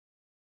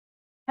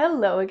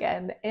Hello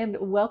again, and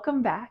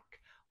welcome back.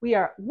 We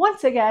are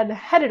once again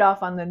headed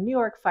off on the New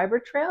York Fiber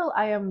Trail.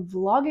 I am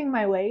vlogging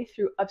my way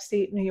through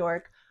upstate New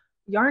York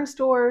yarn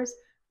stores,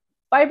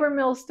 fiber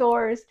mill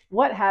stores,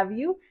 what have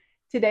you.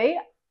 Today,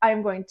 I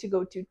am going to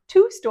go to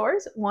two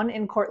stores, one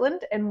in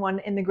Cortland and one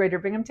in the greater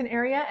Binghamton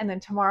area. And then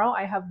tomorrow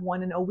I have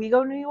one in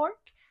Owego, New York,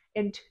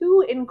 and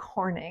two in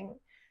Corning.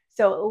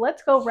 So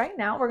let's go right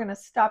now. We're going to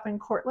stop in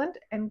Cortland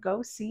and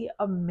go see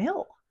a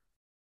mill.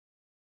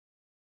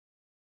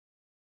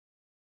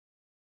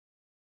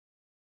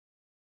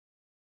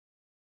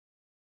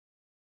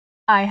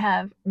 I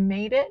have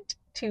made it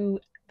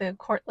to the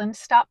Cortland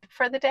stop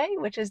for the day,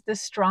 which is the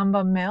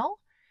Stramba Mill.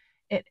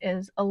 It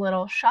is a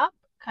little shop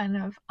kind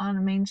of on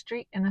a main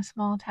street in a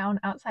small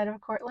town outside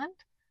of Cortland.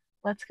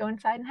 Let's go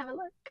inside and have a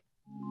look.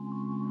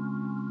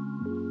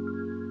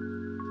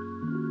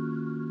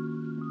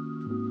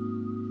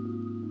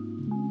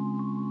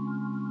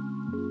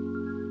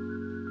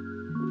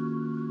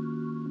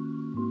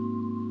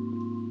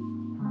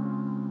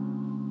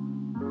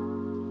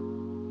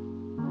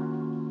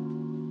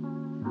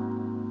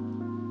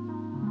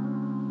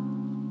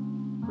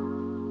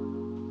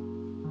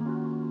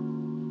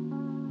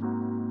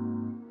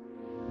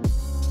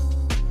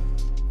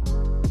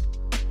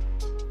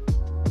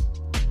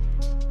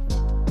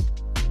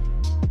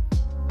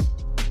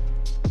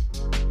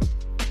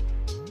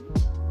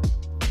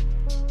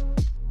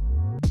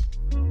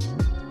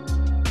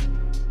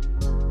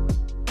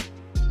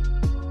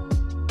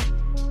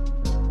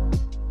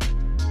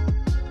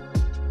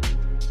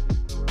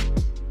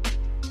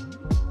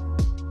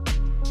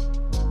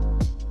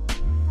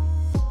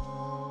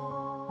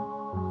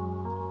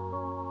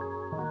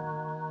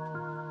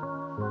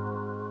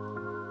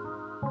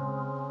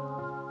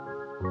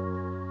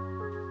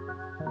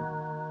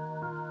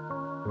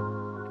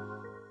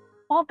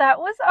 Well, that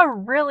was a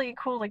really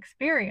cool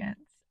experience.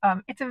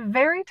 It's a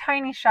very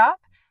tiny shop,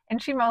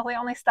 and she mostly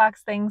only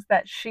stocks things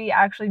that she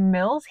actually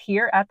mills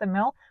here at the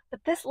mill.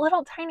 But this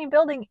little tiny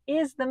building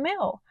is the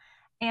mill.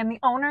 And the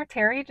owner,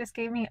 Terry, just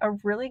gave me a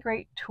really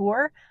great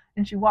tour,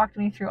 and she walked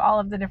me through all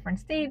of the different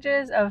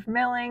stages of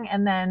milling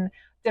and then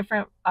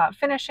different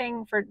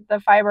finishing for the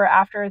fiber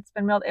after it's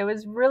been milled. It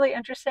was really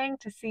interesting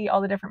to see all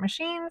the different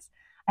machines.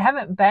 I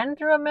haven't been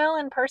through a mill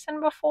in person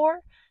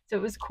before, so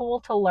it was cool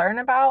to learn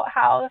about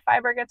how the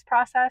fiber gets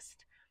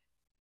processed.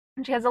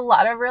 And she has a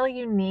lot of really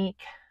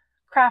unique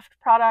craft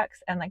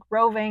products and like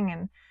roving,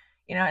 and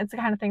it's the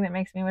kind of thing that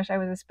makes me wish I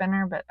was a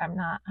spinner, but I'm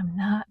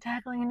not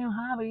tackling a new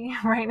hobby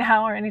right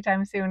now or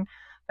anytime soon.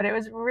 But it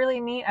was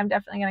really neat. I'm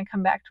definitely going to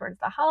come back towards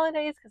the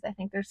holidays because I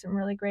think there's some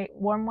really great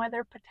warm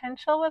weather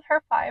potential with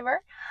her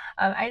fiber.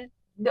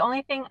 The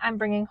only thing I'm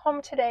bringing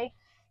home today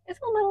is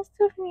a little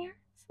souvenir.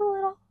 It's a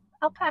little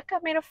alpaca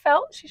made of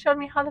felt. She showed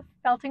me how the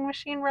felting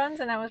machine runs,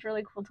 and that was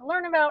really cool to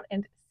learn about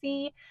and to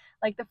see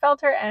like the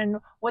felter and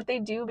what they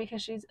do,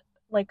 because she's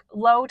like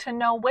low to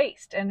no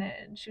waste, and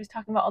she was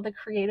talking about all the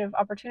creative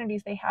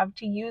opportunities they have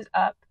to use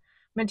up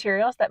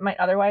materials that might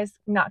otherwise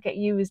not get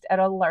used at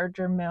a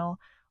larger mill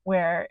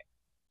where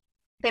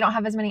they don't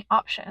have as many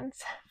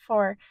options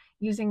for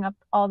using up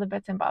all the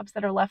bits and bobs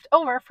that are left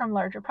over from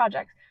larger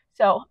projects.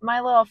 So my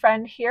little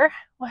friend here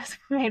was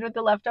made with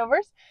the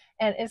leftovers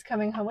and is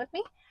coming home with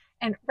me.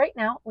 And right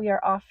now we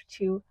are off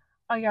to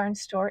a yarn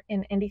store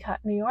in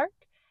Endicott, New York.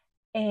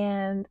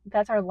 And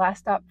that's our last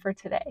stop for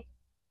today.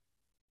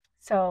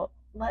 So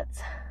let's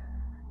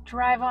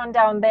drive on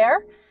down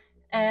there,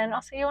 and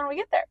I'll see you when we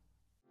get there.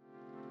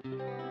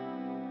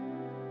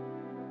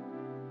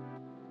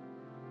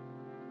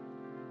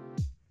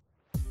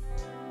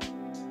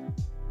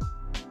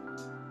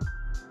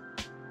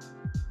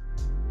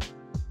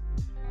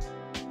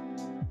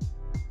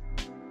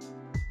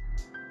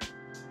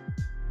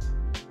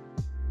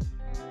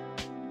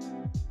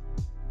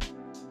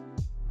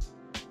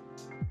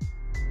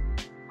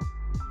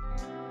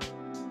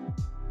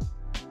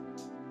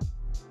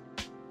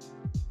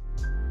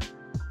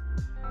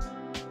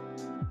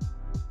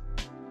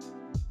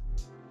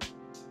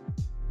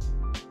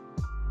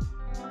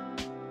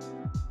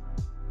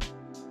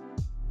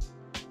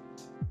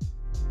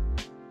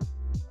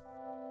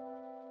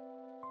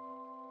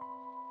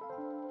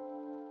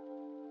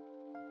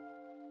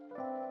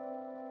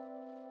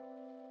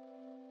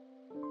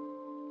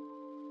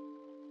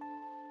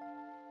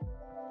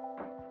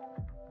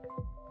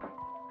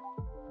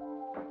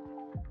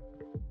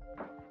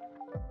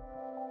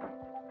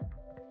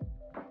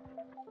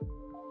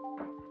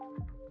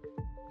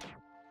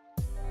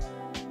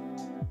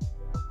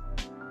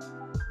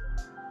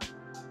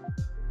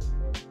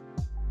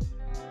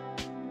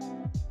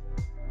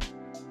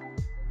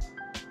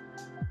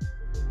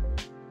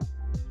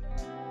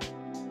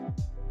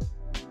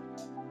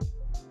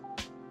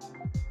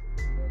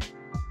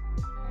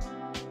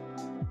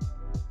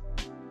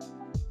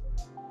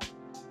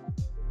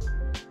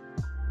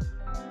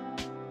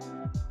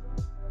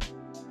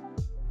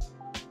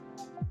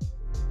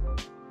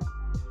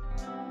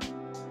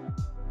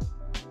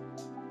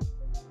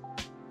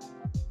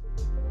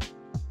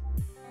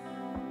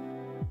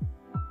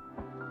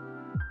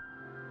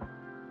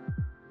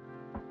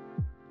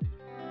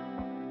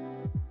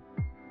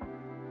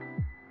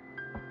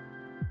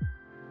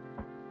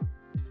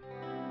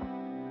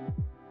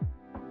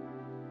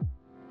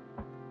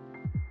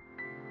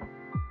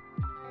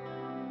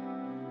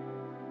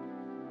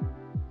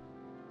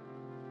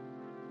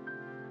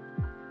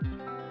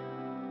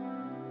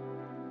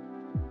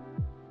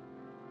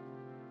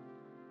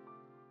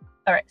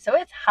 All right, so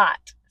it's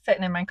hot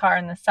sitting in my car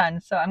in the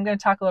sun, so I'm going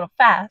to talk a little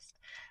fast.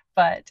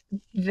 But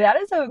that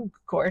is a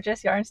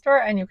gorgeous yarn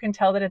store, and you can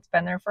tell that it's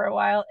been there for a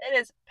while. It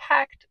is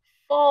packed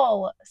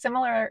full,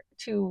 similar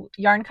to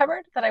Yarn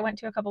Cupboard that I went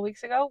to a couple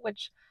weeks ago,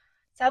 which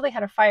sadly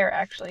had a fire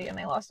actually, and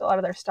they lost a lot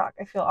of their stock.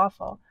 I feel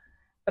awful,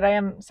 but I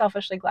am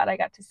selfishly glad I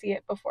got to see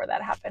it before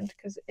that happened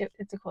because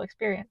it's a cool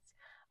experience.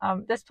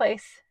 This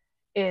place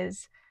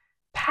is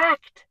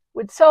packed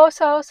with so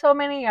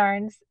many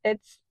yarns.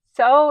 It's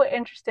so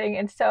interesting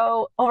and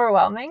so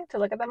overwhelming to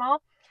look at them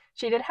all.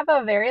 She did have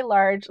a very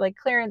large like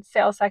clearance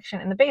sale section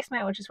in the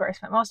basement, which is where I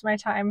spent most of my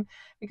time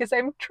because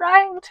I'm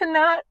trying to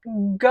not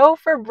go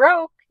for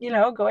broke,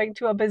 going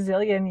to a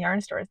bazillion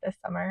yarn stores this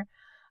summer.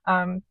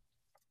 And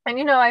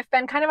I've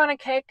been kind of on a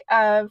kick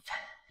of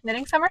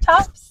knitting summer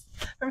tops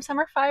from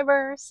Summer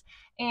Fibers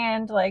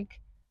and like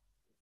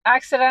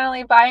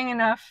accidentally buying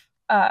enough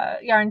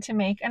yarn to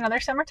make another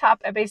summer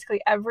top at basically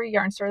every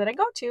yarn store that I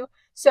go to.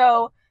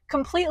 So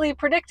completely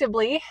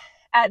predictably,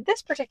 at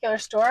this particular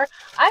store,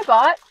 I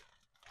bought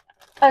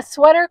a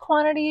sweater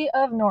quantity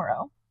of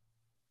Noro.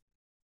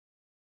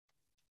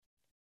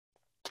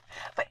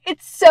 But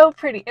it's so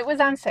pretty. It was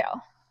on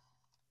sale.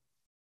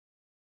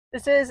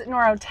 This is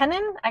Noro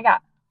Tenon. I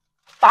got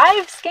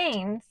 5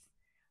 skeins,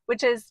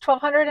 which is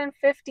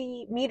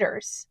 1,250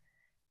 meters.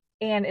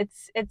 And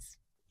it's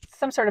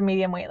some sort of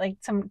medium weight, like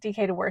some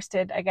DK to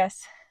worsted, I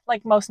guess.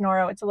 Like most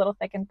Noro, it's a little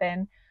thick and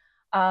thin.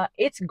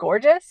 It's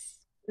gorgeous.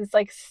 It's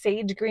like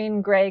sage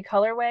green gray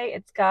colorway.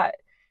 It's got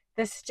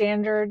the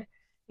standard,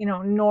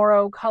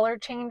 Noro color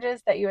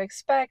changes that you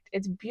expect.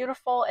 It's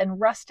beautiful and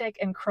rustic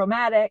and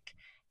chromatic.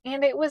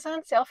 And it was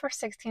on sale for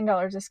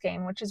 $16 a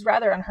skein, which is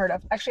rather unheard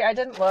of. Actually, I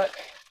didn't look.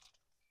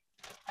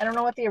 I don't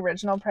know what the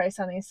original price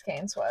on these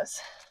skeins was.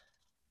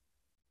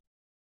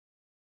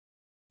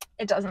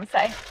 It doesn't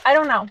say. I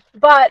don't know,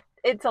 but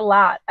it's a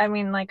lot. I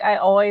mean, like I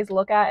always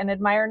look at and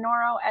admire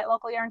Noro at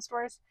local yarn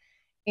stores,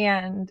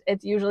 and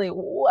it's usually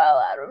well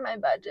out of my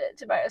budget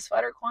to buy a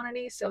sweater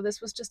quantity. So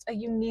this was just a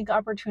unique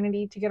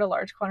opportunity to get a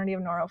large quantity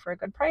of Noro for a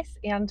good price,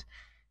 and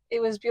it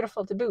was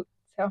beautiful to boot.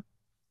 So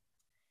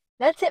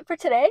that's it for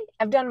today.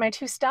 I've done my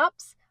 2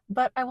 stops,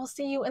 but I will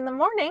see you in the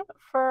morning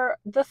for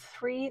the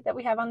 3 that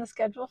we have on the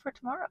schedule for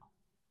tomorrow.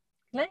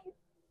 Good night.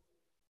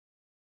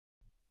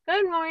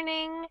 Good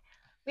morning.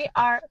 We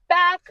are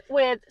back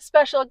with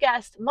special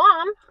guest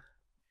Mom.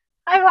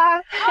 Hi,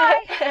 Mom.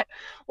 Hi.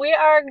 We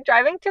are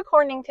driving to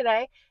Corning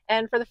today,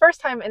 and for the first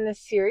time in this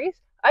series,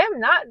 I am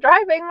not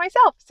driving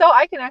myself, so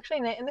I can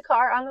actually knit in the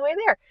car on the way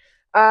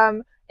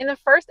there. In the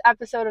first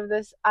episode of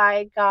this,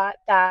 I got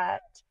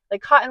that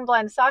like cotton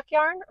blend sock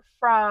yarn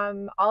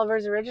from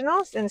Oliver's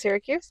Originals in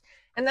Syracuse,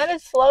 and that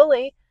is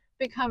slowly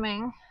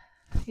becoming,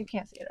 you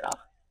can't see it at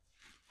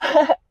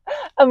all,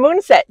 a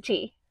moonset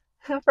tee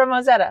from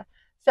Mozetta.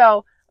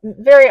 So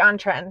very on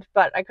trend,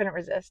 but I couldn't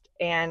resist,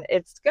 and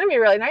it's going to be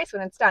really nice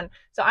when it's done.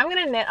 So I'm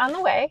going to knit on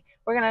the way.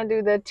 We're going to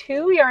do the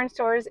 2 yarn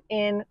stores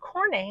in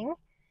Corning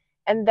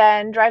and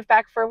then drive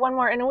back for one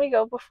more in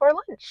Owego before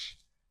lunch.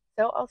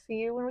 So I'll see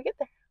you when we get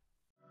there.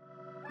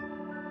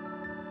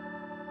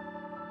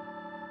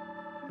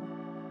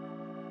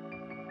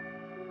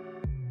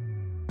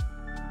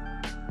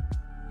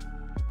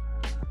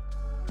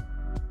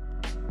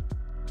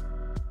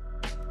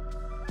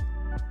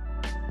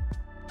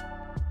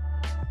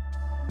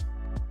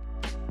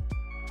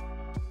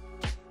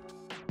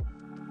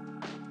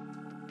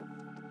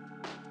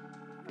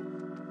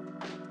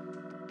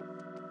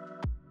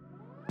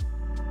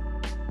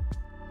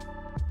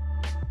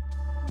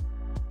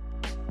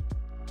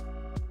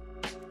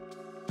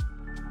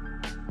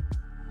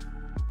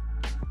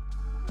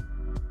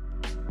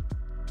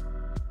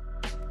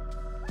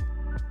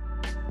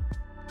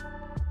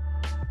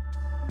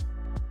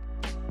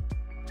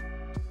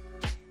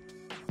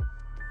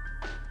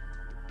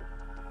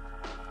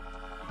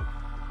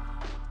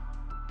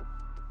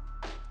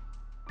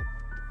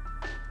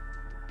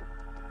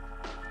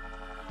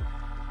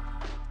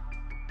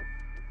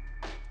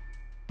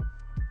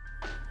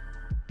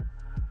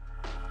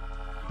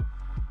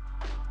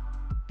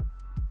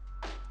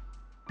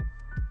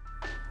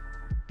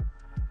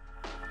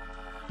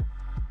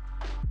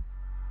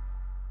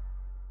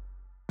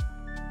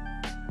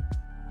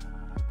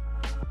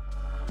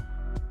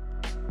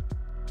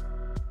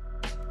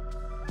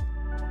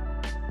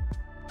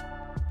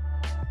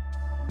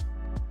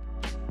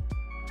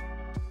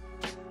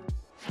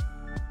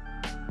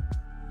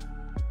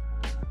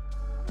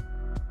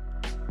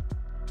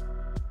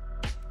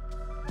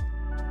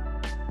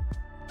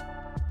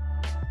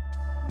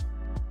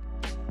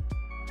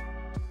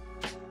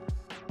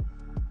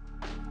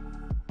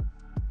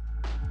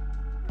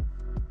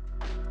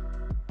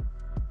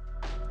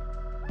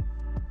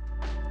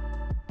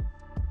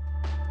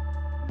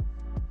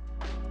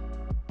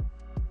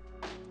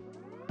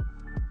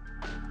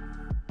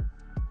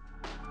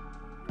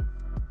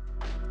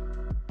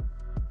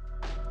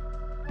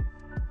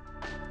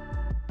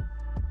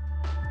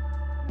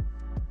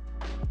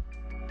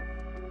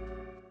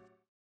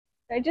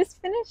 I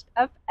just finished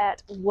up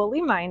at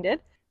Woolly Minded.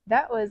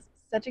 That was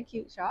such a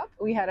cute shop.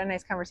 We had a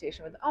nice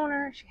conversation with the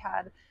owner. She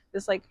had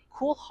this like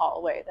cool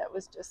hallway that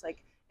was just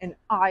like an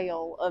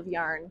aisle of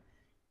yarn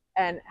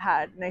and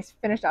had nice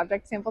finished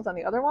object samples on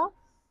the other wall.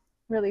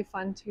 Really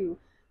fun to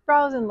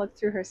browse and look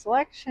through her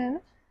selection.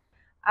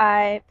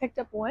 I picked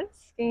up one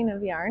skein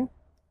of yarn.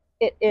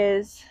 It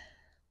is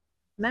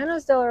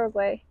Manos del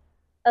Uruguay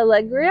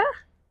Alegria.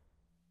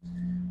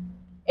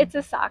 It's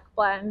a sock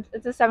blend.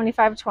 It's a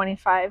 75-25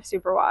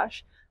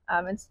 superwash.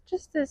 It's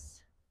just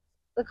this,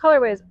 the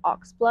colorway is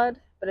oxblood,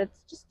 but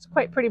it's just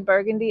quite pretty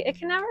burgundy. It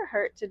can never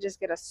hurt to just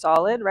get a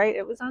solid, right?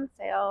 It was on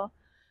sale,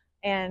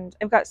 and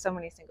I've got so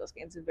many single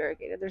skeins of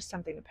variegated. There's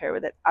something to pair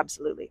with it,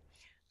 absolutely.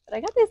 But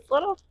I got these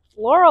little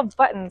floral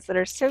buttons that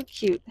are so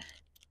cute.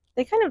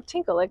 They kind of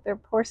tinkle like they're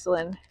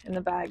porcelain in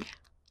the bag.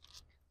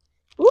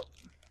 Oop,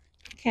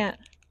 can't.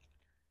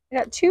 I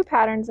got 2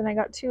 patterns and I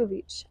got 2 of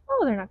each.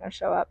 Oh, they're not going to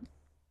show up.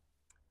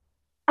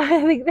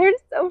 I think they're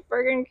so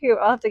friggin' cute.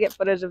 I'll have to get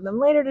footage of them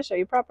later to show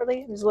you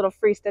properly. There's a little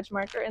free stitch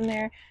marker in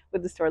there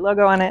with the store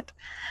logo on it.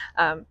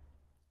 I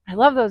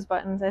love those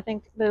buttons. I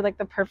think they're like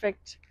the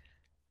perfect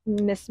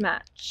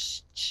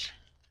mismatched,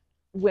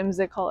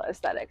 whimsical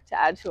aesthetic to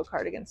add to a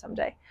cardigan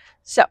someday.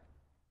 So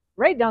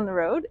right down the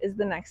road is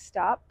the next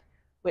stop,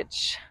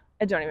 which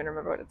I don't even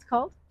remember what it's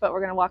called, but we're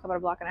going to walk about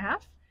a block and a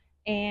half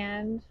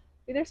and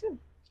be there soon.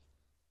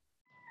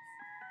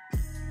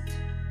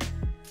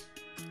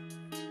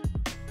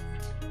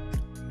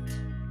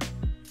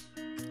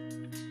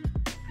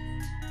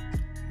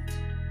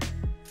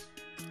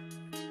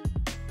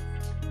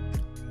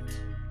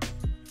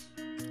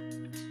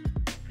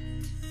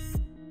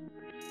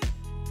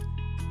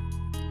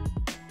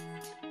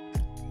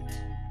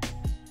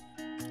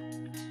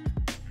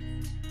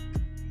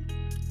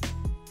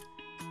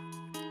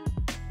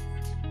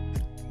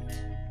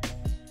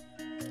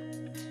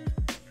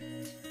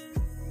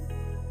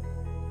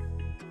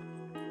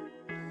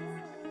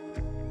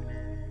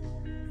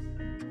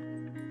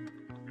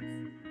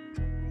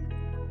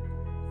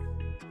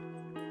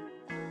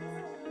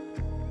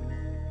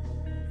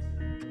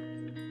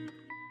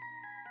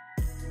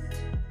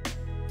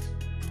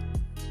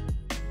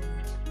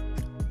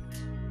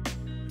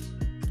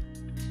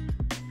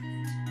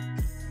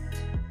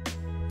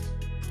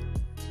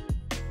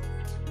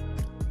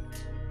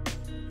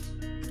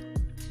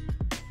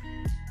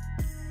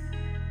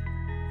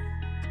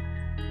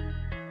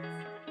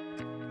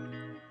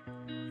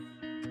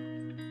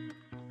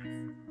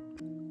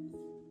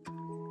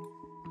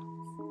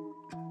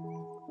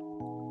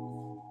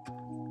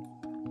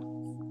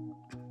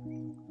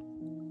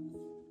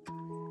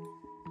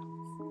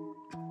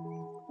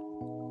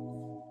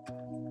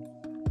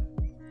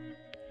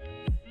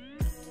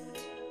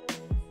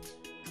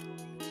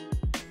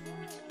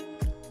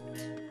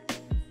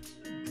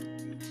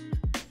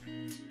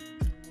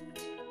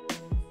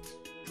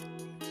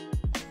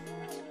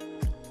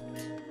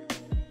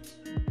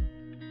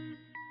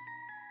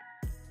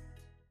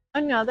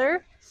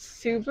 Another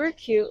super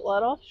cute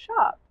little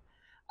shop.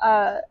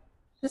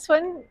 This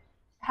one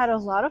had a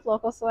lot of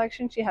local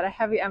selection. She had a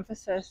heavy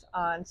emphasis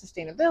on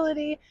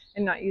sustainability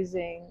and not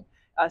using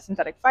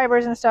synthetic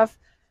fibers and stuff.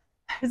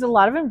 There's a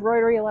lot of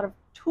embroidery, a lot of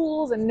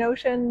tools and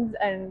notions,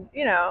 and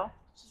you know,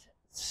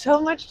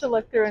 so much to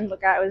look through and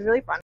look at. It was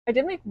really fun. I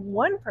did make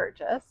one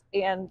purchase,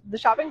 and the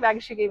shopping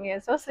bag she gave me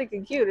is so sick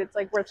and cute. It's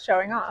like worth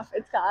showing off.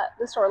 It's got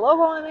the store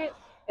logo on it.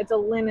 It's a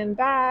linen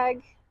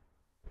bag.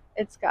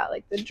 It's got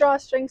like the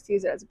drawstrings to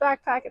use it as a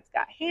backpack. It's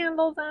got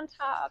handles on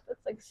top.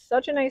 It's like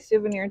such a nice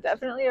souvenir.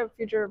 Definitely a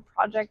future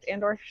project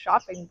and or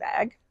shopping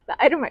bag. The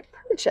item I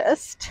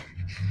purchased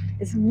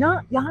is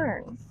not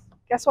yarn.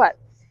 Guess what?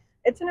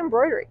 It's an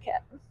embroidery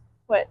kit,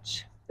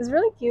 which is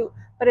really cute,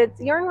 but it's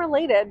yarn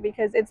related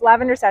because it's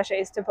lavender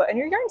sachets to put in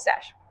your yarn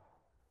stash.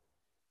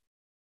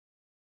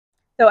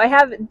 So I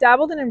have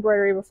dabbled in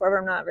embroidery before, but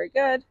I'm not very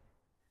good.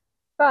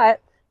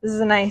 But this is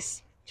a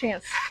nice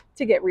chance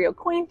to get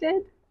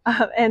reacquainted.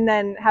 And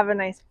then have a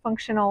nice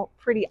functional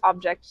pretty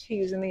object to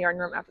use in the yarn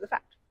room after the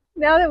fact.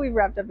 Now that we've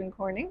wrapped up in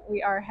Corning,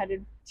 we are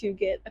headed to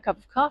get a cup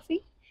of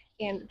coffee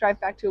and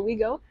drive back to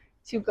Owego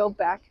to go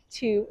back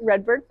to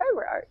Redbird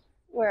Fiber Art,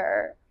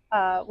 where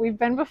we've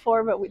been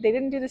before, but they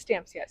didn't do the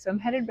stamps yet. So I'm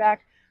headed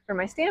back for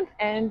my stamp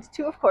and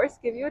to, of course,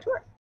 give you a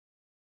tour.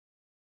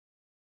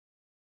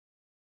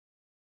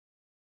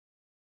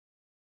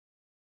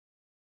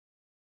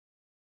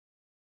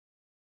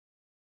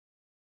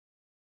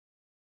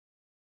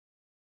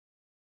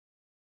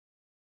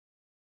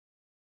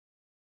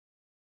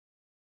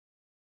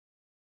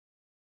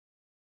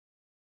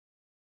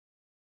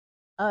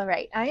 All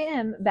right, I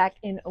am back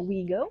in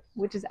Owego,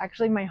 which is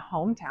actually my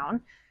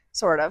hometown,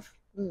 sort of,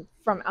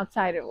 from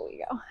outside of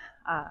Owego.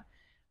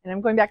 And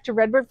I'm going back to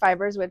Redbird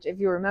Fibers, which if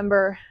you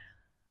remember,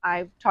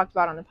 I talked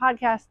about on the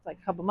podcast like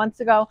a couple months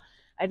ago.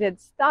 I did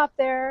stop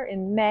there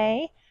in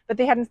May, but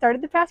they hadn't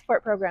started the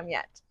passport program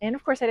yet. And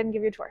of course, I didn't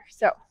give you a tour.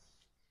 So I'm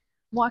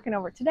walking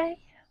over today.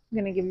 I'm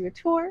going to give you a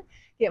tour,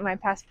 get my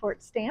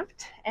passport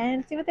stamped,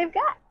 and see what they've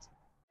got.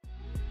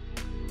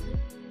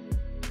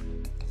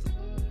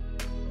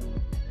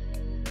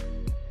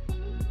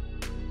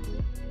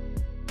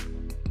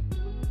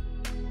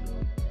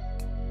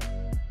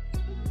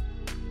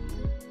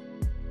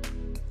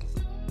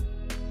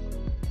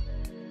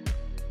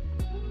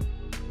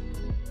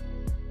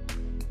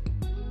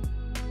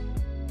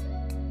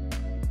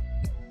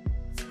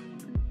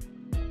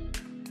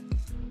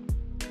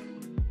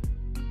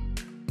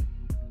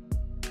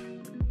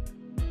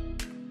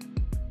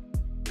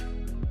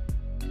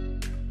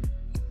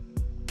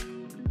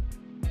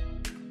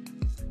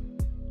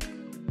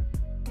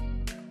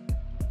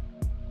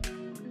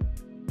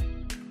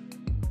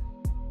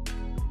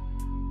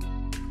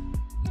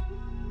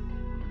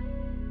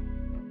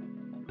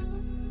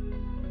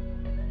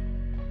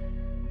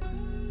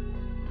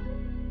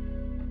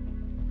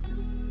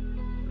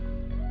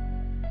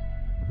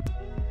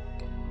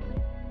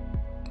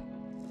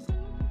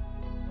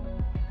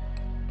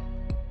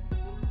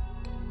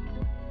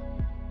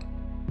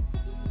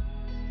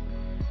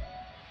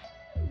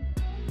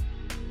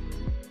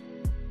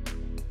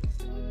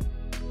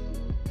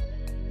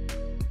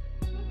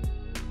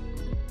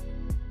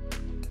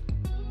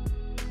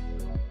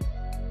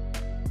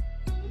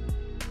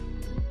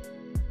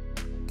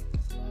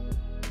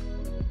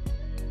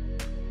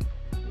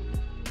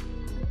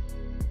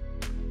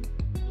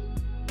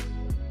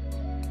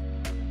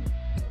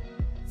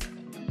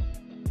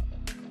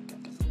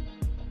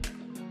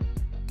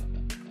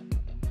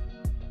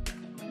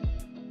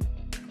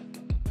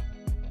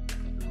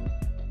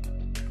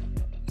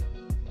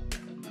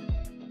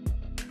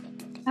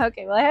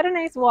 Okay, well, I had a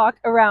nice walk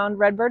around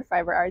Redbird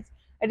Fiber Arts.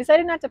 I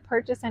decided not to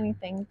purchase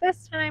anything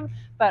this time,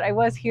 but I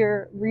was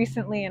here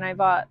recently and I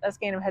bought a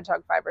skein of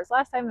hedgehog fibers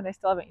last time that I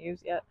still haven't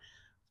used yet,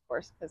 of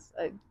course, because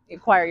I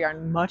acquire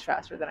yarn much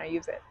faster than I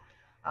use it.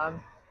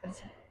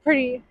 It's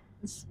pretty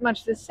it's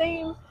much the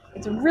same.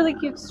 It's a really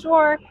cute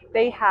store.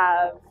 They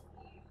have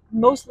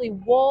mostly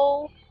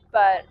wool,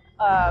 but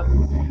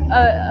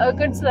a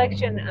good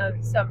selection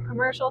of some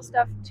commercial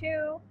stuff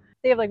too.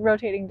 They have like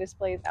rotating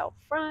displays out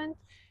front.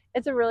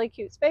 It's a really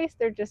cute space.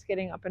 They're just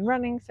getting up and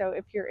running, so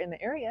if you're in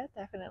the area,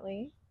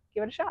 definitely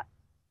give it a shot.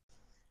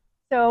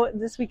 So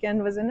this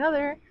weekend was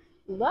another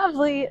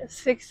lovely,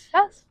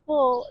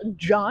 successful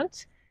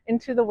jaunt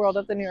into the world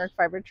of the New York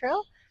Fiber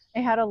Trail. I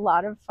had a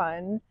lot of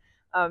fun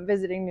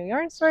visiting new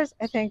yarn stores.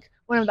 I think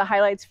one of the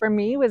highlights for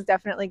me was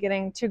definitely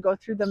getting to go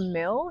through the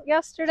mill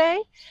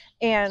yesterday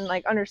and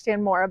like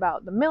understand more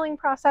about the milling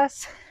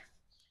process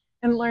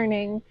and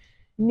learning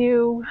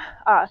new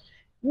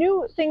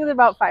new things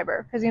about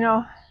fiber, because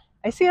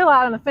I see a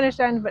lot on the finished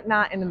end but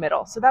not in the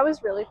middle, so that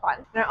was really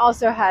fun. And I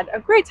also had a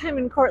great time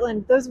in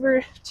Cortland. Those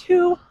were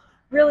two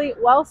really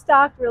well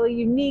stocked, really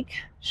unique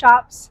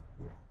shops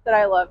that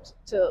I loved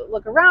to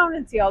look around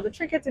and see all the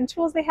trinkets and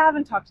tools they have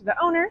and talk to the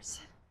owners.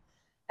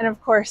 And of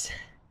course,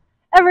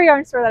 every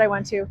yarn store that I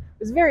went to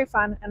was very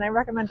fun, and I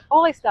recommend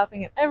always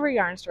stopping at every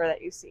yarn store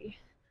that you see,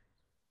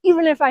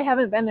 even if I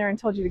haven't been there and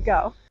told you to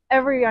go.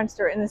 Every yarn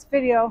store in this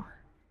video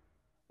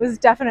was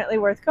definitely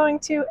worth going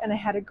to, and I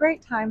had a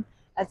great time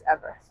as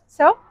ever.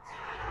 So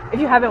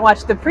if you haven't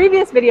watched the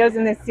previous videos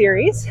in this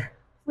series,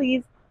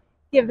 please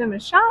give them a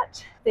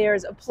shot.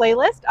 There's a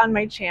playlist on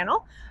my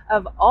channel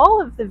of all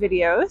of the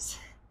videos,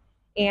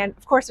 and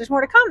of course there's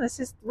more to come. This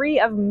is 3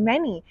 of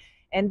many,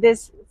 and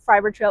this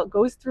fiber trail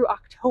goes through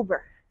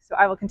October, so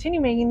I will continue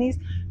making these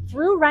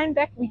through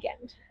Rhinebeck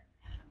weekend,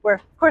 where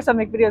of course I'll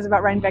make videos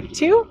about Rhinebeck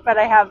too, but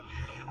I have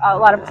a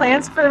lot of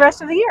plans for the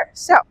rest of the year.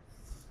 So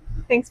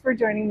thanks for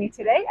joining me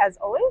today. As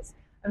always,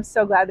 I'm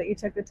so glad that you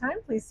took the time.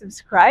 Please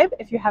subscribe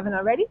if you haven't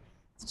already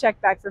to check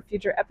back for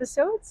future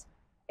episodes,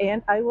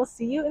 and I will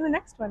see you in the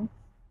next one.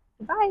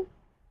 Bye.